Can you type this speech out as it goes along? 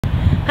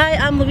Hi,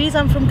 I'm Louise,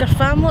 I'm from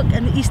Garthamlock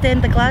in the East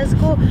End of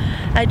Glasgow.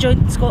 I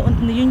joined Scotland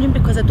in the Union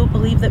because I don't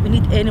believe that we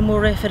need any more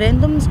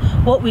referendums.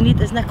 What we need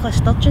is Nicola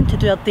Sturgeon to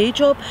do our day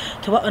job,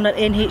 to work on our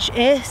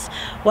NHS,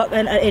 work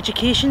on our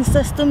education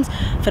systems,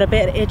 for a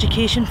better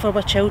education for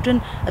our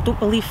children. I don't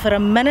believe for a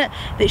minute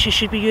that she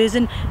should be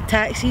using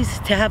taxes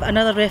to have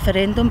another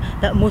referendum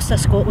that most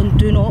of Scotland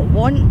do not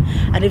want.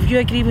 And if you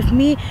agree with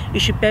me, you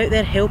should be out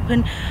there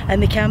helping in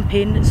the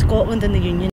campaign Scotland in the Union.